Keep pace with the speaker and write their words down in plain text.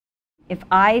If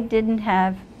I didn't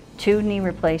have 2 knee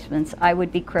replacements, I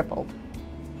would be crippled.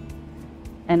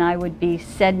 And I would be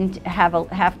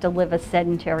have to live a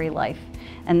sedentary life.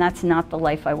 And that's not the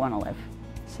life I want to live.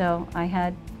 So I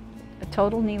had a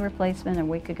total knee replacement a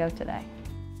week ago today.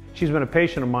 She's been a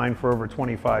patient of mine for over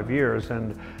 25 years,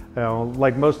 and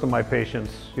like most of my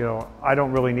patients, I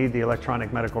don't really need the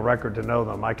electronic medical record to know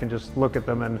them. I can just look at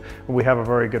them and we have a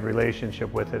very good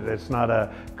relationship with it. It's not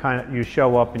a kind of, you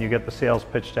show up and you get the sales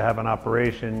pitch to have an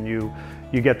operation, you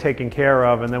get taken care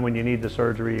of, and then when you need the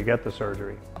surgery, you get the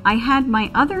surgery. I had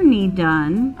my other knee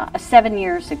done 7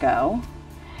 years ago,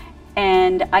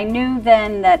 and I knew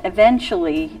then that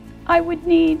eventually I would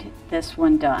need this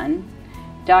one done.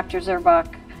 Dr.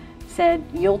 Zurbach said,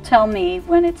 "You'll tell me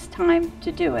when it's time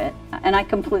to do it," and I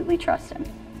completely trust him.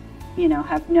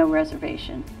 Have no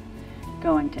reservation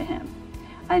going to him.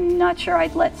 I'm not sure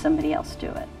I'd let somebody else do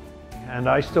it. And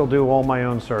I still do all my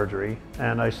own surgery,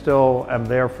 and I still am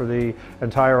there for the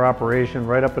entire operation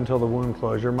right up until the wound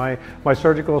closure. My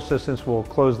surgical assistants will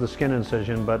close the skin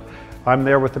incision, but I'm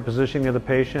there with the positioning of the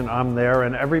patient. I'm there,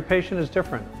 and every patient is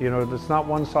different. It's not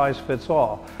one size fits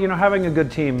all. Having a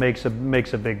good team makes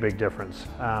a big difference.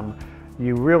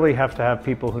 You really have to have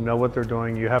people who know what they're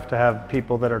doing. You have to have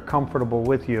people that are comfortable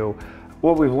with you.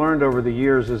 What we've learned over the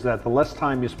years is that the less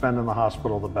time you spend in the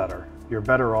hospital, the better. You're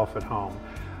better off at home.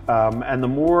 And the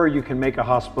more you can make a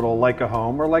hospital like a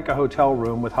home or like a hotel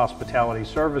room with hospitality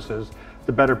services,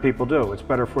 the better people do. It's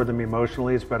better for them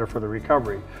emotionally, it's better for the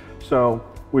recovery. So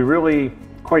we really,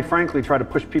 quite frankly, try to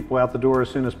push people out the door as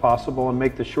soon as possible and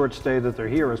make the short stay that they're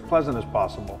here as pleasant as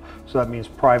possible. So that means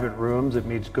private rooms, it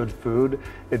means good food,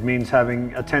 it means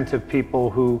having attentive people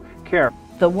who care.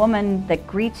 The woman that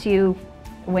greets you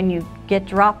when you get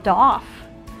dropped off,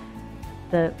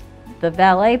 the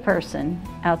valet person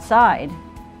outside,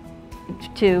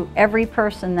 to every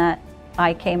person that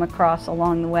I came across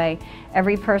along the way,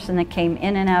 every person that came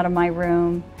in and out of my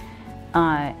room,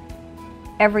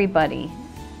 everybody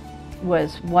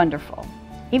was wonderful.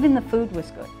 Even the food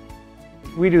was good.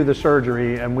 We do the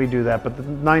surgery and we do that, but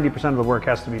 90% of the work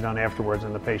has to be done afterwards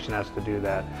and the patient has to do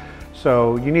that.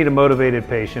 So you need a motivated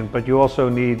patient, but you also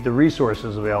need the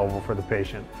resources available for the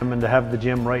patient. And to have the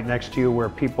gym right next to you where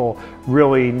people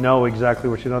really know exactly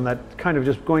what you've done, that kind of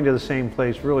just going to the same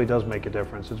place really does make a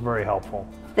difference. It's very helpful.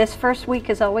 This first week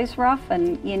is always rough,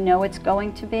 and it's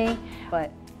going to be, but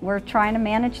we're trying to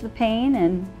manage the pain,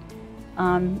 and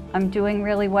I'm doing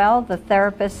really well. The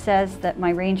therapist says that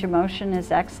my range of motion is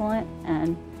excellent,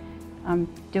 and I'm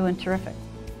doing terrific.